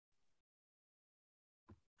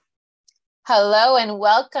Hello and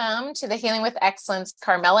welcome to the Healing with Excellence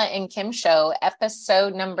Carmela and Kim Show,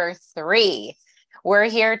 episode number 3. We're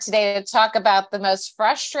here today to talk about the most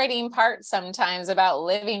frustrating part sometimes about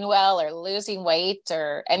living well or losing weight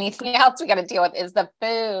or anything else we got to deal with is the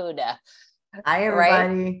food. Hi,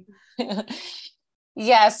 everybody. Right?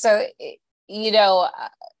 Yeah. So, you know,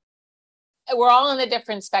 we're all on a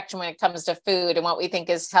different spectrum when it comes to food and what we think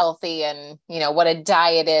is healthy and, what a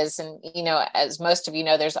diet is. And, as most of you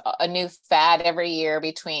know, there's a new fad every year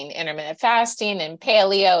between intermittent fasting and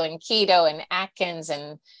paleo and keto and Atkins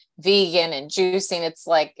and vegan and juicing.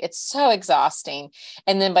 It's so exhausting.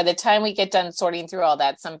 And then by the time we get done sorting through all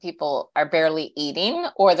that, some people are barely eating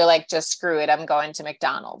or they're like, just screw it, I'm going to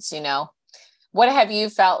McDonald's. What have you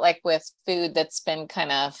felt like with food that's been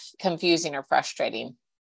kind of confusing or frustrating?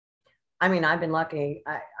 I mean, I've been lucky.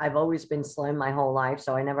 I've always been slim my whole life,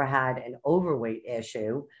 so I never had an overweight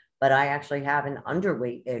issue, but I actually have an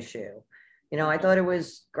underweight issue. I thought it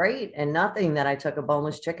was great and nothing that I took a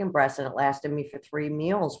boneless chicken breast and it lasted me for 3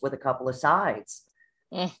 meals with a couple of sides.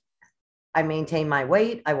 Mm. I maintained my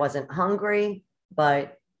weight. I wasn't hungry,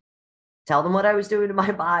 but tell them what I was doing to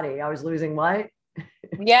my body. I was losing weight.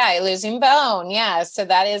 Yeah, losing bone. Yeah. So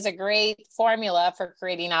that is a great formula for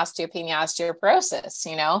creating osteopenia, osteoporosis,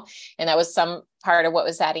 and that was some part of what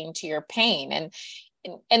was adding to your pain.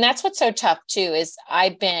 And that's what's so tough too, is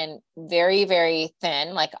I've been very, very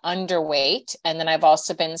thin, like underweight. And then I've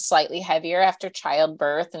also been slightly heavier after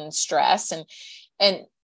childbirth and stress. And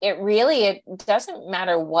it doesn't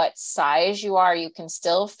matter what size you are, you can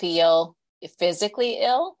still feel physically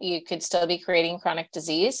ill. You could still be creating chronic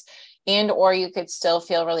disease. Or you could still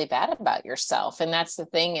feel really bad about yourself. And that's the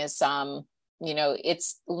thing is,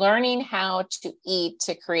 it's learning how to eat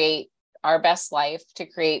to create our best life, to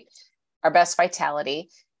create our best vitality.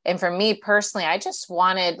 And for me personally, I just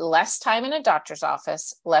wanted less time in a doctor's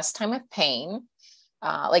office, less time with pain.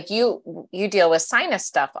 Like you deal with sinus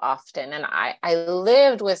stuff often. And I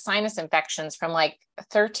lived with sinus infections from like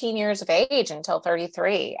 13 years of age until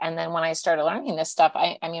 33. And then when I started learning this stuff,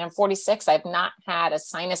 I'm 46. I've not had a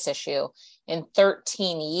sinus issue in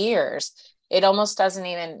 13 years. It almost doesn't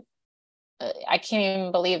even, I can't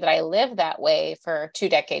even believe that I lived that way for 2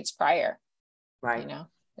 decades prior. Right.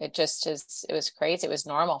 It just is, it was crazy. It was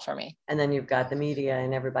normal for me. And then you've got the media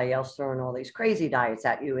and everybody else throwing all these crazy diets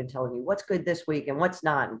at you and telling you what's good this week and what's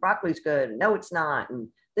not. And broccoli's good. And no, it's not. And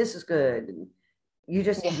this is good. And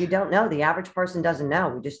you don't know. The average person doesn't know.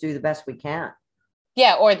 We just do the best we can.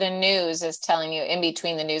 Yeah. Or the news is telling you in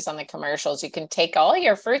between the news on the commercials, you can take all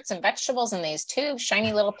your fruits and vegetables in these 2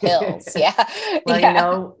 shiny little pills. Yeah. Well,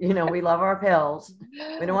 yeah. we love our pills.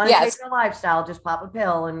 We don't want to take our lifestyle. Just pop a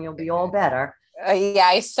pill and you'll be all better. Yeah,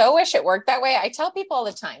 I so wish it worked that way. I tell people all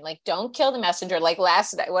the time, like, don't kill the messenger. Like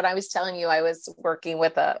last night, what I was telling you, I was working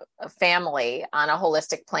with a family on a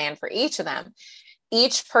holistic plan for each of them.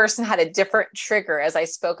 Each person had a different trigger as I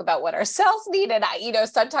spoke about what our cells need. And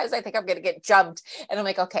sometimes I think I'm going to get jumped and I'm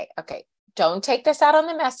like, okay, don't take this out on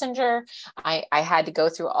the messenger. I had to go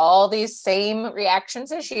through all these same reactions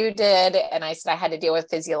as you did. And I said, I had to deal with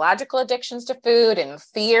physiological addictions to food and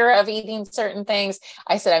fear of eating certain things.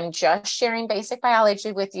 I said, I'm just sharing basic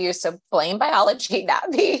biology with you. So blame biology, not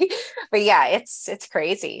me. But yeah, it's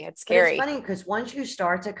crazy. It's scary. But it's funny because once you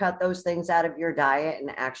start to cut those things out of your diet and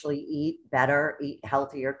actually eat better, eat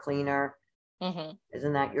healthier, cleaner,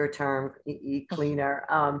 isn't that your term? Eat cleaner.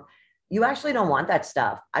 You actually don't want that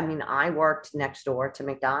stuff. I mean, I worked next door to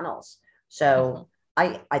McDonald's. So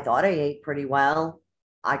I thought I ate pretty well.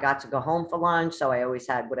 I got to go home for lunch. So I always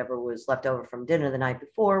had whatever was left over from dinner the night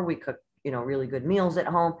before. We cooked, really good meals at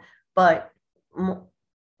home. But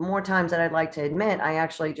more times than I'd like to admit, I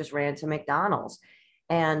actually just ran to McDonald's.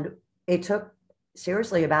 And it took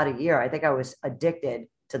seriously about a year. I think I was addicted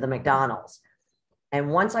to the McDonald's. And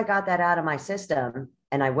once I got that out of my system,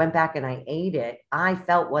 and I went back and I ate it, I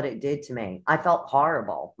felt what it did to me. I felt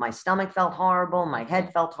horrible. My stomach felt horrible. My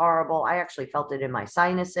head felt horrible. I actually felt it in my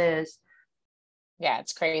sinuses. Yeah,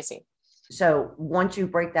 it's crazy. So once you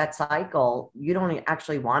break that cycle, you don't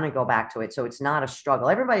actually want to go back to it. So it's not a struggle.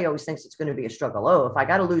 Everybody always thinks it's going to be a struggle. Oh, if I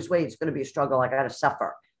got to lose weight, it's going to be a struggle. I got to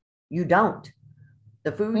suffer. You don't.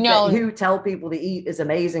 The food that you tell people to eat is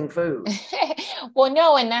amazing food. Well,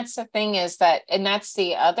 no. And that's the thing is that, and that's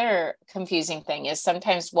the other confusing thing is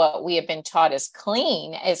sometimes what we have been taught as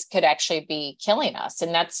clean could actually be killing us.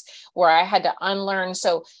 And that's where I had to unlearn.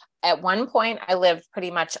 So at one point I lived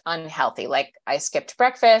pretty much unhealthy. Like I skipped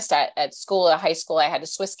breakfast at school, at high school. I had a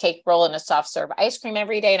Swiss cake roll and a soft serve ice cream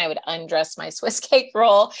every day. And I would undress my Swiss cake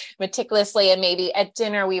roll meticulously. And maybe at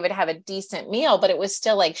dinner, we would have a decent meal, but it was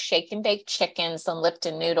still like shake and bake chicken, some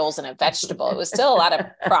Lipton noodles and a vegetable. It was still a lot of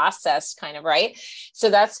processed kind of, right? So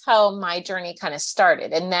that's how my journey kind of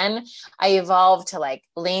started. And then I evolved to like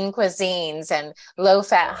lean cuisines and low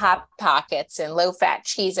fat Hot Pockets and low fat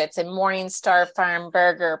Cheez-Its and Morningstar Farm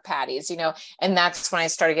burger patties, you know, and that's when I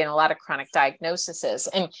started getting a lot of chronic diagnoses.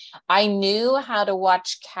 And I knew how to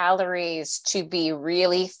watch calories to be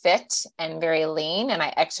really fit and very lean. And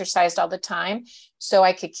I exercised all the time so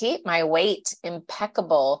I could keep my weight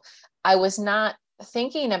impeccable. I was not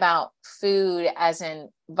thinking about food as in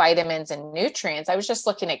vitamins and nutrients. I was just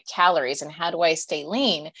looking at calories and how do I stay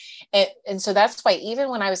lean? And so that's why even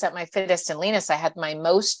when I was at my fittest and leanest, I had my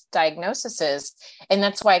most diagnoses. And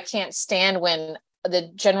that's why I can't stand when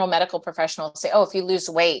the general medical professionals say, oh, if you lose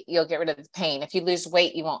weight, you'll get rid of the pain. If you lose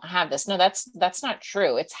weight, you won't have this. No, that's not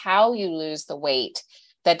true. It's how you lose the weight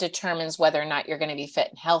that determines whether or not you're going to be fit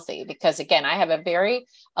and healthy. Because again, I have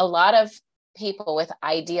a lot of people with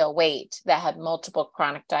ideal weight that had multiple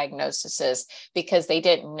chronic diagnoses because they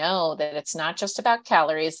didn't know that it's not just about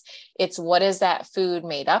calories. It's what is that food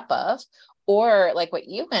made up of? Or like what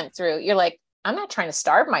you went through, you're like, I'm not trying to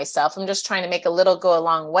starve myself. I'm just trying to make a little go a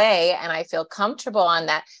long way. And I feel comfortable on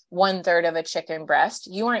that 1/3 of a chicken breast.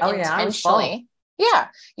 You weren't intentionally. Yeah.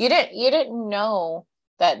 You didn't know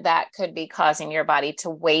that could be causing your body to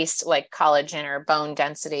waste like collagen or bone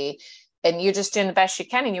density. And you're just doing the best you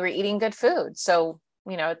can and you were eating good food. So,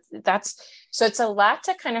 you know, so it's a lot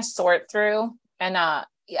to kind of sort through. And I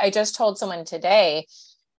just told someone today,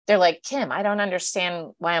 they're like, Kim, I don't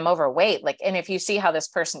understand why I'm overweight. Like, and if you see how this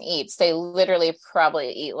person eats, they literally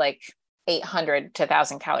probably eat like 800 to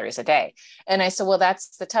 1,000 calories a day. And I said, well,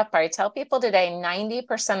 that's the tough part. I tell people today,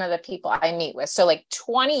 90% of the people I meet with, so like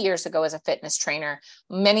 20 years ago as a fitness trainer,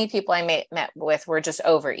 many people I met with were just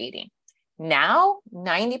overeating. Now,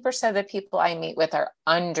 90% of the people I meet with are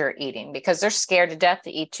under eating because they're scared to death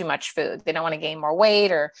to eat too much food. They don't want to gain more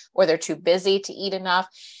weight or they're too busy to eat enough.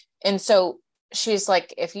 And so she's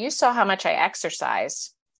like, if you saw how much I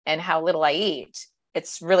exercise and how little I eat,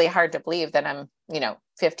 it's really hard to believe that I'm,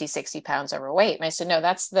 50, 60 pounds overweight. And I said, no,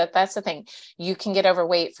 that's the thing. You can get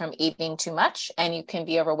overweight from eating too much and you can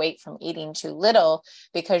be overweight from eating too little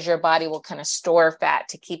because your body will kind of store fat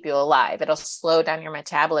to keep you alive. It'll slow down your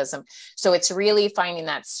metabolism. So it's really finding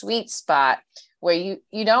that sweet spot where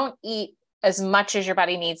you don't eat as much as your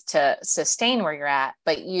body needs to sustain where you're at,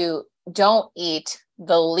 but you don't eat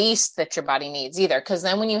the least that your body needs either. Because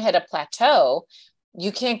then when you hit a plateau,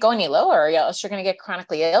 you can't go any lower or else you're going to get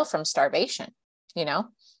chronically ill from starvation,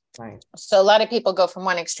 Right. So a lot of people go from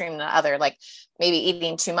one extreme to the other, like maybe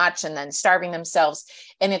eating too much and then starving themselves.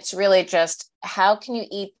 And it's really just, how can you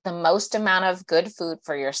eat the most amount of good food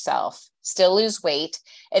for yourself, still lose weight?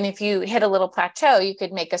 And if you hit a little plateau, you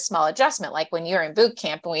could make a small adjustment. Like when you're in boot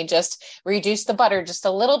camp and we just reduced the butter just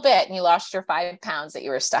a little bit and you lost your 5 pounds that you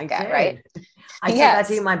were stuck at, right? I said that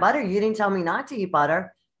to eat my butter. You didn't tell me not to eat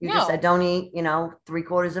butter. You just said, don't eat,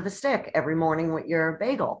 3/4 of a stick every morning with your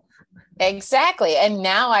bagel. Exactly. And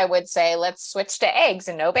now I would say, let's switch to eggs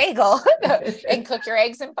and no bagel and cook your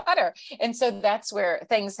eggs in butter. And so that's where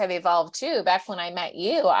things have evolved too. Back when I met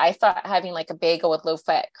you, I thought having like a bagel with low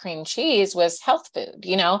fat cream cheese was health food,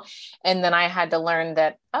 and then I had to learn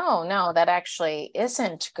that, oh no, that actually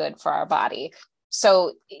isn't good for our body.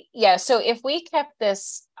 So yeah. So if we kept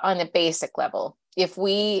this on a basic level,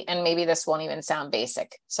 and maybe this won't even sound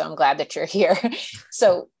basic, so I'm glad that you're here.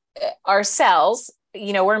 So our cells,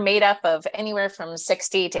 we're made up of anywhere from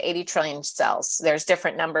 60 to 80 trillion cells. There's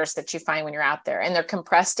different numbers that you find when you're out there, and they're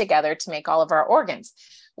compressed together to make all of our organs.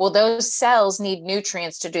 Well, those cells need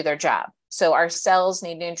nutrients to do their job. So our cells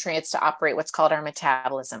need nutrients to operate what's called our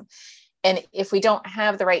metabolism. And if we don't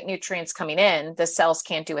have the right nutrients coming in, the cells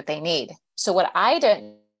can't do what they need. So what I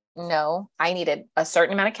didn't know, I needed a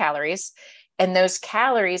certain amount of calories. And those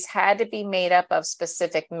calories had to be made up of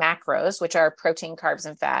specific macros, which are protein, carbs,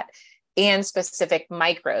 and fat, and specific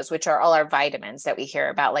micros, which are all our vitamins that we hear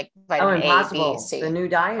about, like vitamin A, B, C. The new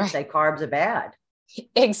diets say carbs are bad.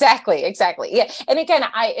 Exactly. Yeah. And again,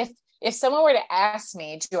 if someone were to ask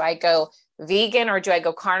me, do I go vegan or do I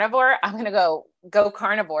go carnivore? I'm going to go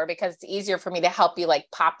carnivore because it's easier for me to help you like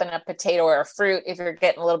pop in a potato or a fruit if you're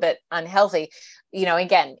getting a little bit unhealthy,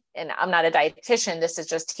 again, and I'm not a dietitian. This is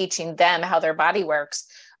just teaching them how their body works.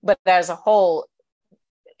 But as a whole,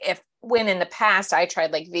 when in the past I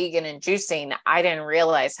tried like vegan and juicing, I didn't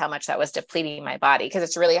realize how much that was depleting my body because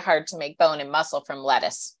it's really hard to make bone and muscle from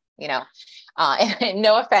lettuce, And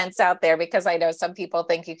no offense out there, because I know some people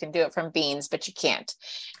think you can do it from beans, but you can't. And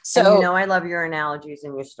So I love your analogies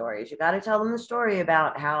and your stories. You got to tell them the story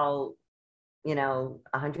about how,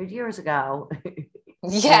 100 years ago,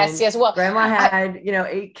 yes, when yes. Well, grandma had,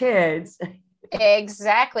 8 kids.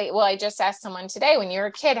 exactly. Well, I just asked someone today, when you were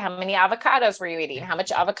a kid, how many avocados were you eating? How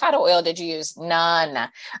much avocado oil did you use? None.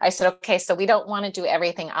 I said, okay, so we don't want to do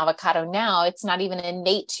everything avocado now. It's not even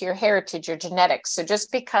innate to your heritage or genetics. So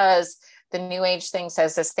just because the new age thing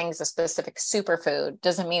says this thing's a specific superfood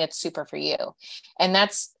doesn't mean it's super for you. And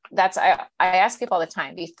I ask people all the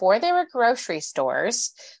time, before there were grocery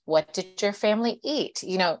stores, what did your family eat?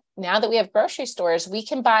 Now that we have grocery stores, we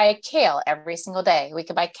can buy kale every single day. We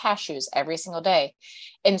can buy cashews every single day.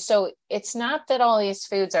 And so it's not that all these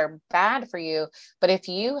foods are bad for you, but if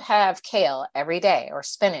you have kale every day or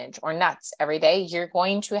spinach or nuts every day, you're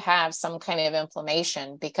going to have some kind of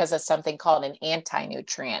inflammation because of something called an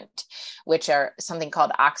anti-nutrient, which are something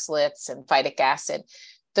called oxalates and phytic acid.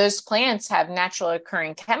 Those plants have naturally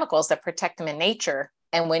occurring chemicals that protect them in nature.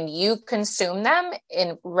 And when you consume them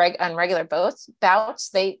on regular bouts,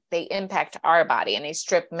 they impact our body and they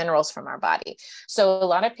strip minerals from our body. So a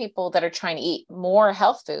lot of people that are trying to eat more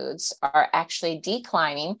health foods are actually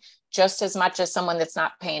declining just as much as someone that's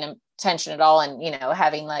not paying attention at all and,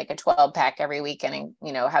 having like a 12 pack every weekend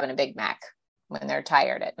and, having a Big Mac when they're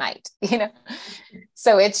tired at night,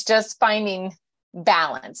 So it's just finding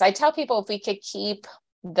balance. I tell people if we could keep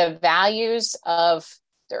the values of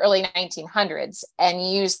the early 1900s and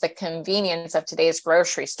use the convenience of today's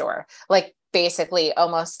grocery store, like basically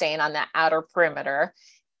almost staying on the outer perimeter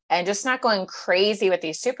and just not going crazy with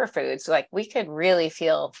these superfoods, like we could really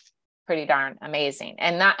feel pretty darn amazing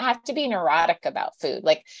and not have to be neurotic about food.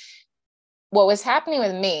 Like what was happening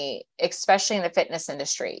with me, especially in the fitness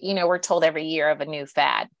industry, we're told every year of a new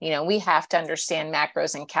fad. We have to understand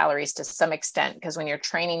macros and calories to some extent, because when you're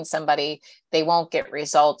training somebody, they won't get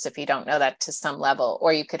results if you don't know that to some level,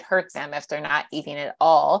 or you could hurt them if they're not eating at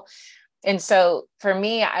all. And so for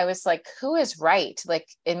me, I was like, who is right? Like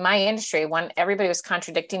in my industry, everybody was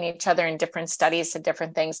contradicting each other in different studies and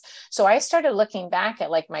different things. So I started looking back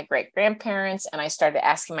at like my great grandparents, and I started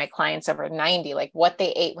asking my clients over 90, like what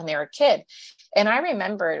they ate when they were a kid. And I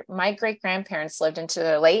remember my great grandparents lived into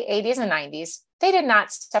their late 80s and 90s. They did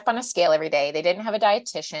not step on a scale every day. They didn't have a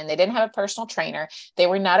dietitian. They didn't have a personal trainer. They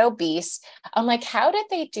were not obese. I'm like, how did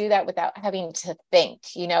they do that without having to think?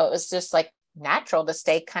 It was just like natural to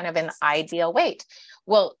stay kind of an ideal weight.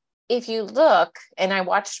 Well, if you look, and I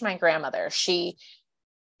watched my grandmother, she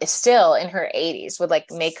is still in her 80s, would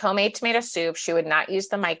like make homemade tomato soup. She would not use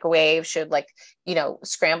the microwave. She would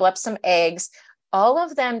scramble up some eggs. All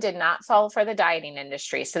of them did not fall for the dieting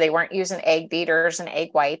industry. So they weren't using egg beaters and egg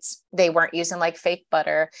whites. They weren't using like fake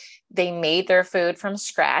butter. They made their food from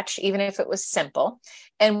scratch, even if it was simple.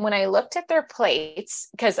 And when I looked at their plates,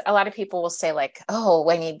 because a lot of people will say like, oh,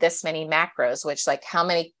 I need this many macros, which like how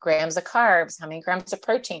many grams of carbs, how many grams of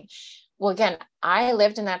protein? Well, again, I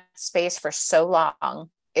lived in that space for so long.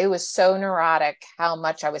 It was so neurotic how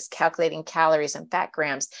much I was calculating calories and fat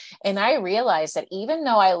grams. And I realized that even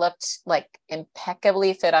though I looked like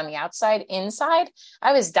impeccably fit on the outside, inside,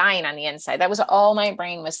 I was dying on the inside. That was all my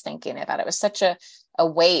brain was thinking about. It was such a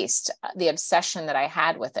waste, the obsession that I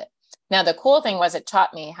had with it. Now, the cool thing was it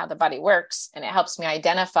taught me how the body works, and it helps me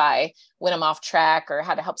identify when I'm off track or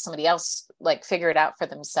how to help somebody else like figure it out for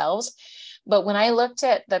themselves. But when I looked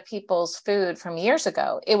at the people's food from years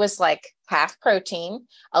ago, it was like half protein,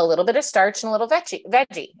 a little bit of starch, and a little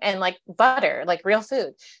veggie and like butter, like real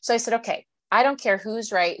food. So I said, okay, I don't care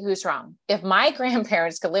who's right, who's wrong. If my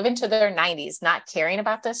grandparents could live into their 90s not caring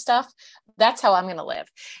about this stuff, that's how I'm going to live.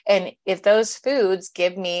 And if those foods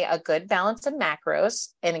give me a good balance of macros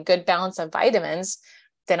and a good balance of vitamins,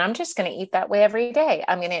 then I'm just going to eat that way every day.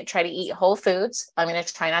 I'm going to try to eat whole foods. I'm going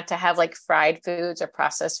to try not to have like fried foods or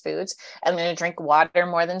processed foods. I'm going to drink water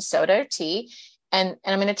more than soda or tea. And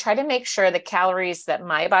I'm going to try to make sure the calories that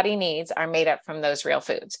my body needs are made up from those real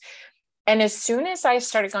foods. And as soon as I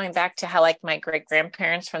started going back to how like my great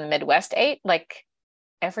grandparents from the Midwest ate, like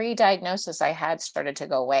every diagnosis I had started to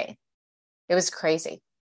go away. It was crazy.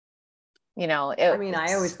 I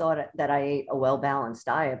always thought that I ate a well-balanced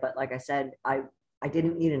diet, but like I said, I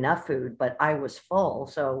didn't eat enough food, but I was full.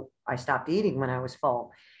 So I stopped eating when I was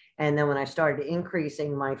full. And then when I started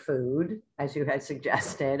increasing my food, as you had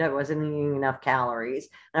suggested, I wasn't eating enough calories.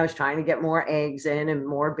 And I was trying to get more eggs in and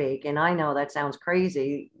more bacon. I know that sounds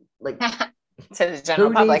crazy. Like to the general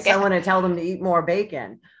who public. needs someone to tell them to eat more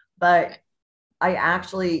bacon? But I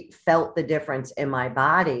actually felt the difference in my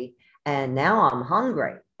body. And now I'm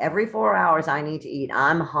hungry. Every 4 hours I need to eat.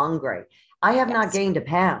 I'm hungry. I have not gained a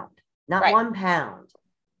pound. not Right. 1 pound.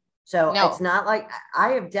 So it's No. not like I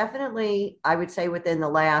have definitely, I would say within the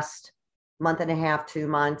last month and a half, 2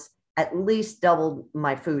 months, at least doubled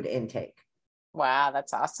my food intake. Wow,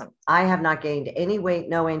 that's awesome. I have not gained any weight,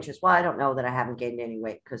 no inches. Well, I don't know that I haven't gained any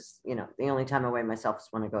weight because, the only time I weigh myself is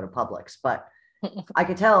when I go to Publix, but I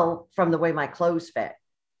could tell from the way my clothes fit.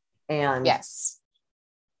 And Yes.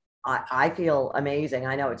 I feel amazing.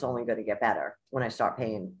 I know it's only going to get better when I start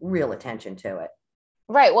paying real attention to it.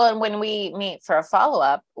 Right. Well, and when we meet for a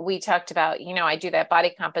follow-up, we talked about, I do that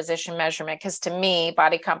body composition measurement because to me,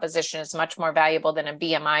 body composition is much more valuable than a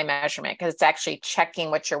BMI measurement because it's actually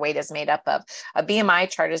checking what your weight is made up of. A BMI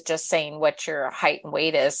chart is just saying what your height and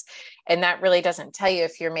weight is. And that really doesn't tell you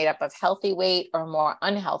if you're made up of healthy weight or more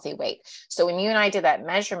unhealthy weight. So when you and I did that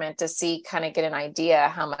measurement to see, kind of get an idea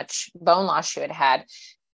how much bone loss you had,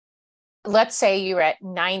 let's say you were at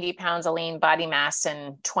 90 pounds of lean body mass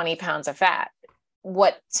and 20 pounds of fat.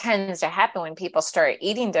 What tends to happen when people start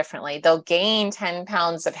eating differently, they'll gain 10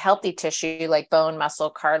 pounds of healthy tissue like bone,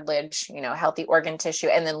 muscle, cartilage, healthy organ tissue,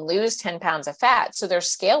 and then lose 10 pounds of fat. So their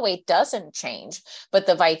scale weight doesn't change, but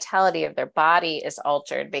the vitality of their body is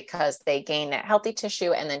altered because they gain that healthy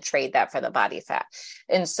tissue and then trade that for the body fat.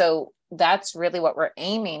 And so that's really what we're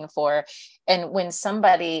aiming for. And when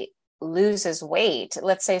somebody loses weight,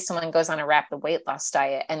 let's say someone goes on a rapid weight loss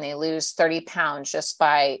diet and they lose 30 pounds just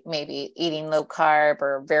by maybe eating low carb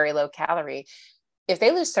or very low calorie. If they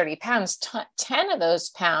lose 30 pounds, 10 of those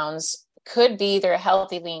pounds could be their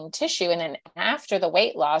healthy lean tissue. And then after the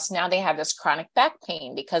weight loss, now they have this chronic back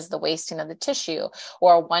pain because of the wasting of the tissue.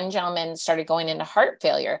 Or one gentleman started going into heart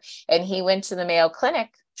failure and he went to the Mayo Clinic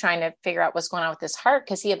trying to figure out what's going on with his heart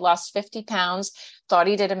because he had lost 50 pounds, thought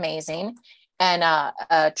he did amazing. And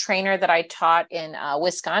a trainer that I taught in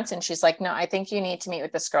Wisconsin, she's like, no, I think you need to meet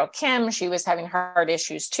with this girl, Kim. She was having heart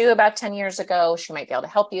issues too about 10 years ago. She might be able to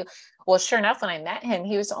help you. Well, sure enough, when I met him,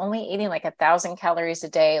 he was only eating like 1,000 calories a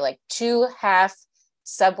day, like 2 half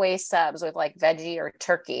Subway subs with like veggie or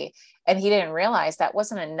turkey. And he didn't realize that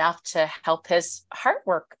wasn't enough to help his heart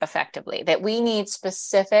work effectively, that we need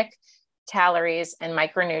specific calories and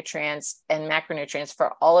micronutrients and macronutrients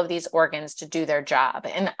for all of these organs to do their job.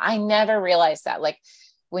 And I never realized that. Like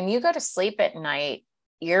when you go to sleep at night,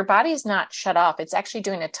 your body's not shut off. It's actually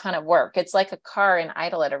doing a ton of work. It's like a car in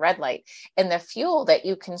idle at a red light. And the fuel that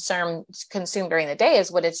you consume during the day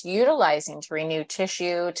is what it's utilizing to renew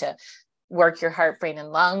tissue, to work your heart, brain,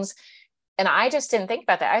 and lungs. And I just didn't think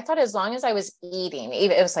about that. I thought as long as I was eating,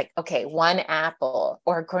 even it was like, okay, 1 apple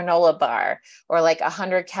or a granola bar or like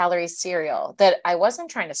 100-calorie cereal, that I wasn't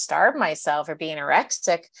trying to starve myself or be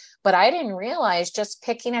anorexic, but I didn't realize just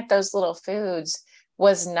picking at those little foods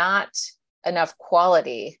was not enough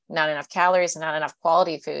quality, not enough calories, and not enough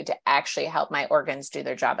quality food to actually help my organs do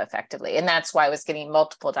their job effectively. And that's why I was getting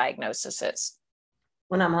multiple diagnoses.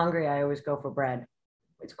 When I'm hungry, I always go for bread.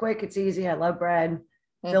 It's quick, it's easy. I love bread,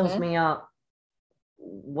 fills me up.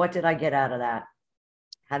 What did I get out of that?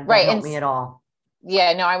 How did that help me at all?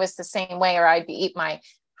 Yeah, no, I was the same way, or I'd eat my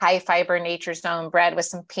high fiber Nature's Own bread with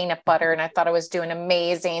some peanut butter, and I thought I was doing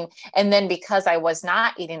amazing. And then because I was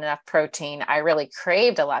not eating enough protein, I really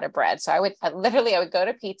craved a lot of bread. So I would go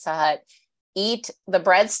to Pizza Hut, eat the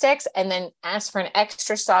breadsticks, and then ask for an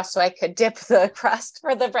extra sauce so I could dip the crust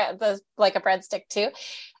for the bread, like a breadstick too.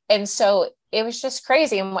 And so it was just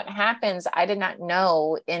crazy. And what happens, I did not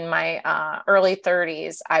know in my early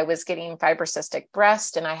 30s, I was getting fibrocystic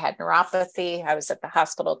breast and I had neuropathy. I was at the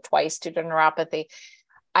hospital twice due to neuropathy.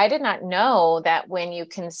 I did not know that when you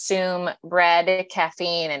consume bread,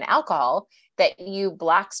 caffeine, and alcohol, that you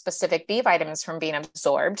block specific B vitamins from being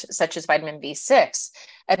absorbed, such as vitamin B6.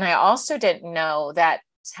 And I also didn't know that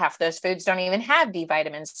half those foods don't even have B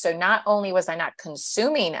vitamins. So not only was I not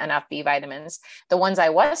consuming enough B vitamins, the ones I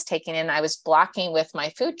was taking in, I was blocking with my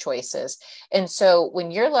food choices. And so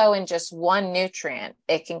when you're low in just one nutrient,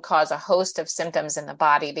 it can cause a host of symptoms in the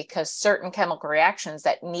body because certain chemical reactions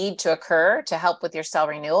that need to occur to help with your cell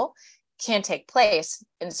renewal can take place.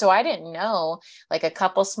 And so I didn't know, like a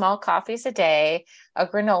couple small coffees a day, a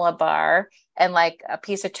granola bar, and like a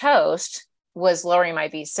piece of toast was lowering my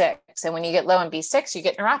B6. And when you get low in B6, you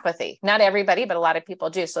get neuropathy. Not everybody, but a lot of people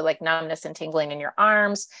do. So like numbness and tingling in your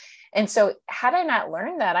arms. And so had I not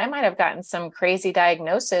learned that, I might have gotten some crazy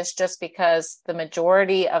diagnosis just because the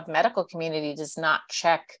majority of medical community does not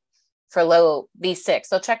check for low B6.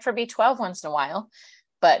 They'll check for B12 once in a while,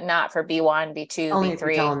 but not for B1, B2, Only B3. If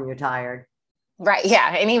you tell them you're tired. Right.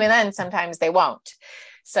 Yeah. And even then, sometimes they won't.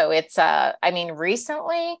 So it's,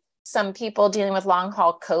 recently, some people dealing with long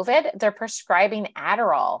haul COVID, they're prescribing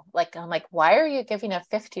Adderall. Like, I'm like, why are you giving a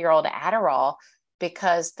 50-year-old Adderall?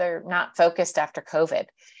 Because they're not focused after COVID.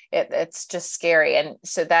 It's just scary. And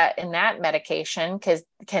so that medication can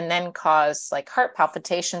then cause like heart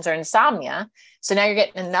palpitations or insomnia. So now you're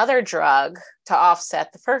getting another drug to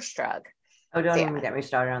offset the first drug. Oh, don't even get me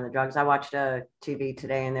started on the drugs. I watched a TV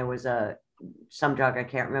today and there was some drug, I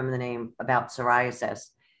can't remember the name, about psoriasis.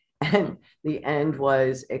 And the end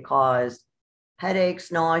was it caused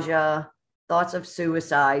headaches, nausea, thoughts of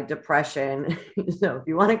suicide, depression. So if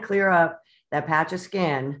you want to clear up that patch of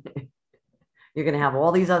skin, you're going to have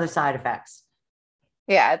all these other side effects.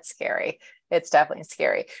 Yeah, it's scary. It's definitely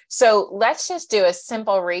scary. So let's just do a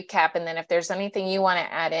simple recap. And then if there's anything you want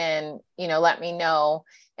to add in, let me know.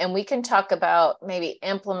 And we can talk about maybe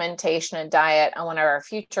implementation of diet on one of our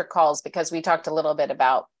future calls, because we talked a little bit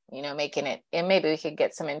about, making it, and maybe we could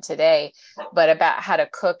get some in today, but about how to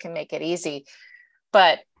cook and make it easy.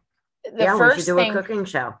 But the first we should do a cooking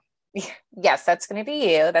show. Yes, that's going to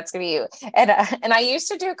be you. That's going to be you. And I used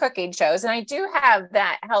to do cooking shows, and I do have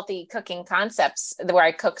that healthy cooking concepts where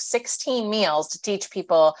I cook 16 meals to teach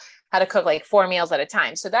people how to cook like 4 meals at a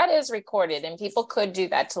time. So that is recorded, and people could do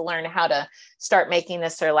that to learn how to start making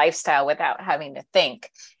this their lifestyle without having to think.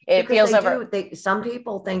 It feels over. Some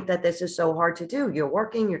people think that this is so hard to do. You're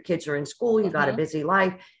working, your kids are in school, you got a busy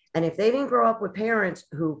life. And if they didn't grow up with parents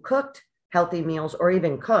who cooked healthy meals or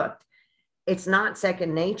even cooked, it's not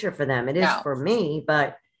second nature for them. It is for me,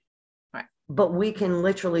 but we can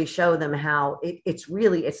literally show them how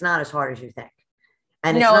it's not as hard as you think.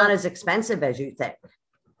 And it's not as expensive as you think.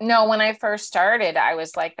 No, when I first started, I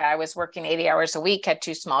was like that. I was working 80 hours a week, had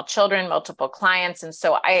 2 small children, multiple clients. And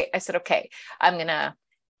so I said, okay, I'm going to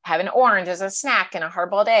have an orange as a snack and a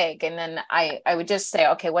hard-boiled egg. And then I would just say,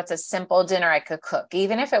 okay, what's a simple dinner I could cook?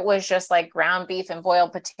 Even if it was just like ground beef and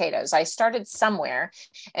boiled potatoes. I started somewhere.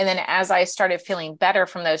 And then as I started feeling better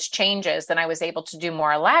from those changes, then I was able to do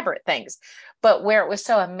more elaborate things. But where it was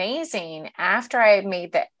so amazing, after I had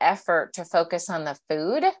made the effort to focus on the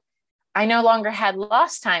food, I no longer had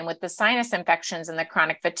lost time with the sinus infections and the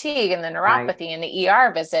chronic fatigue and the neuropathy and the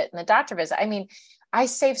ER visit and the doctor visit. I mean, I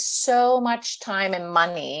saved so much time and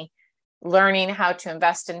money learning how to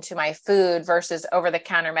invest into my food versus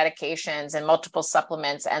over-the-counter medications and multiple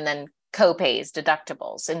supplements and then co-pays,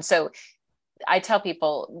 deductibles. And so I tell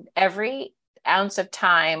people every ounce of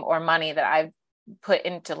time or money that I've put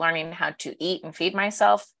into learning how to eat and feed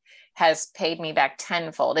myself has paid me back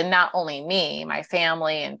tenfold. And not only me, my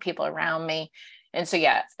family and people around me. And so,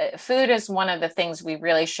 food is one of the things we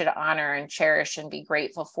really should honor and cherish and be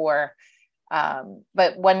grateful for.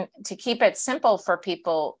 But to keep it simple for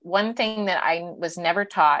people, one thing that I was never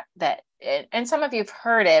taught and some of you've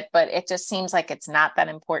heard it, but it just seems like it's not that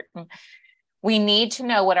important. We need to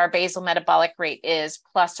know what our basal metabolic rate is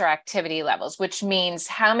plus our activity levels, which means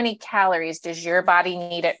how many calories does your body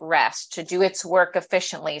need at rest to do its work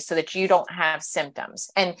efficiently so that you don't have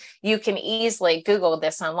symptoms. And you can easily Google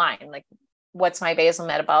this online, like, what's my basal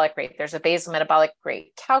metabolic rate? There's a basal metabolic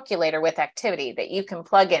rate calculator with activity that you can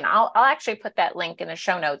plug in. I'll actually put that link in the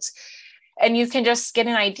show notes, and you can just get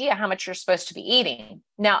an idea how much you're supposed to be eating.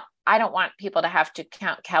 Now, I don't want people to have to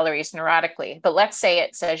count calories neurotically, but let's say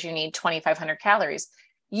it says you need 2,500 calories.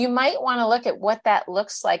 You might want to look at what that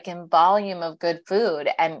looks like in volume of good food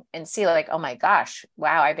and see like, oh my gosh,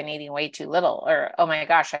 wow, I've been eating way too little. Or, oh my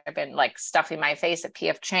gosh, I've been like stuffing my face at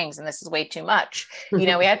PF Chang's and this is way too much. We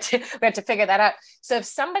had to figure that out. So if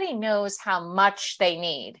somebody knows how much they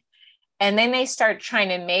need, and then they start trying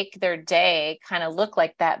to make their day kind of look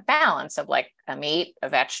like that balance of like a meat, a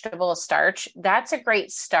vegetable, a starch, that's a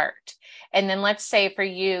great start. And then let's say for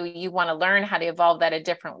you want to learn how to evolve that a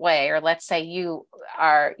different way. Or let's say you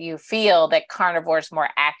feel that carnivore is more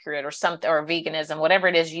accurate or something, or veganism, whatever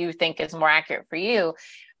it is you think is more accurate for you.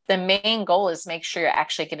 The main goal is make sure you're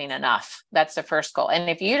actually getting enough. That's the first goal. And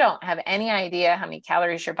if you don't have any idea how many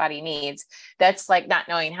calories your body needs, that's like not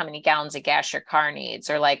knowing how many gallons of gas your car needs,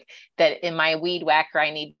 or like that in my weed whacker, I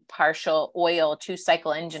need partial oil,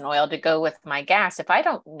 2-cycle engine oil to go with my gas. If I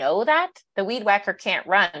don't know that, the weed whacker can't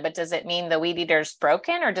run. But does it mean the weed eater's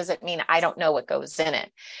broken, or does it mean I don't know what goes in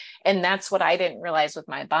it? And that's what I didn't realize with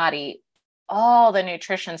my body. All the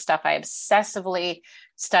nutrition stuff I obsessively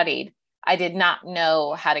studied, I did not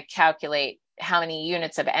know how to calculate how many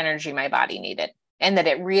units of energy my body needed, and that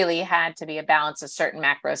it really had to be a balance of certain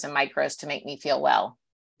macros and micros to make me feel well.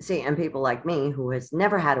 See, and people like me who has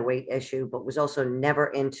never had a weight issue, but was also never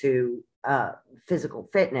into physical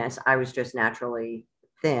fitness. I was just naturally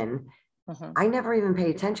thin. Mm-hmm. I never even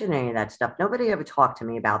paid attention to any of that stuff. Nobody ever talked to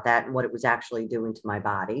me about that and what it was actually doing to my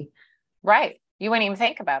body. Right. You wouldn't even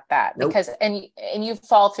think about that Nope. because, and you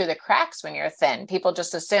fall through the cracks when you're thin. People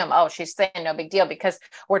just assume, oh, she's thin, no big deal, because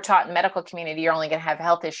we're taught in medical community, you're only going to have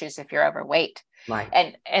health issues if you're overweight.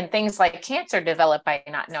 Right. And things like cancer develop by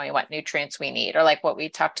not knowing what nutrients we need, or like what we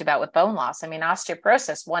talked about with bone loss. I mean,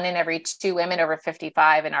 osteoporosis, 1 in every 2 women over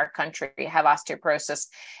 55 in our country have osteoporosis,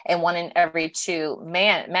 and 1 in every 2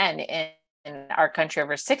 men in our country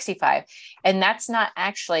over 65. And that's not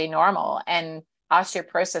actually normal. And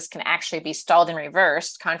osteoporosis can actually be stalled and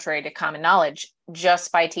reversed, contrary to common knowledge,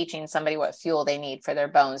 just by teaching somebody what fuel they need for their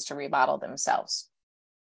bones to remodel themselves.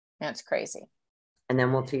 That's crazy. And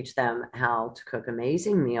then we'll teach them how to cook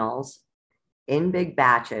amazing meals in big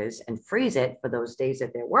batches and freeze it for those days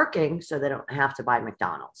that they're working so they don't have to buy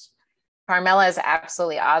McDonald's. Carmela is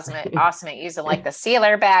absolutely awesome at using like the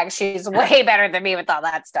sealer bag. She's way better than me with all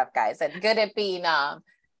that stuff, guys, and good at being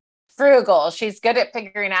frugal. She's good at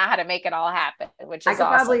figuring out how to make it all happen, which is awesome.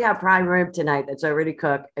 Probably have prime rib tonight that's already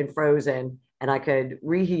cooked and frozen, and I could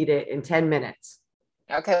reheat it in 10 minutes.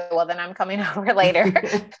 Okay, well, then I'm coming over later.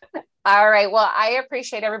 All right. Well, I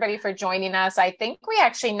appreciate everybody for joining us. I think we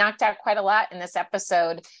actually knocked out quite a lot in this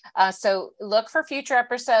episode. So look for future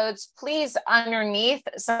episodes. Please, underneath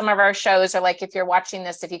some of our shows, or like if you're watching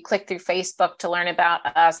this, if you click through Facebook to learn about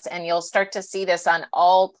us, and you'll start to see this on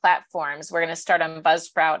all platforms. We're going to start on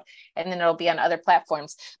Buzzsprout, and then it'll be on other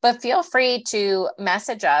platforms. But feel free to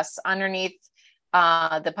message us underneath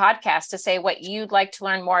the podcast to say what you'd like to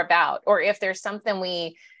learn more about, or if there's something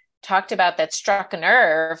we talked about that struck a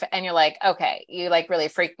nerve and you're like, okay, you like really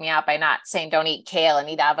freaked me out by not saying don't eat kale and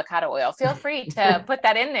eat avocado oil. Feel free to put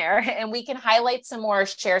that in there, and we can highlight some more,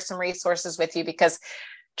 share some resources with you, because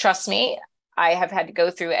trust me, I have had to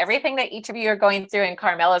go through everything that each of you are going through, and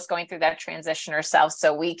Carmela's going through that transition herself.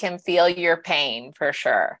 So we can feel your pain for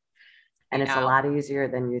sure. And it's a lot easier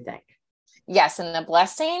than you think. Yes. And the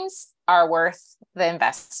blessings are worth the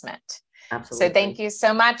investment. Absolutely. So thank you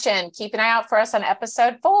so much, and keep an eye out for us on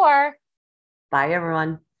episode 4. Bye,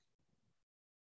 everyone.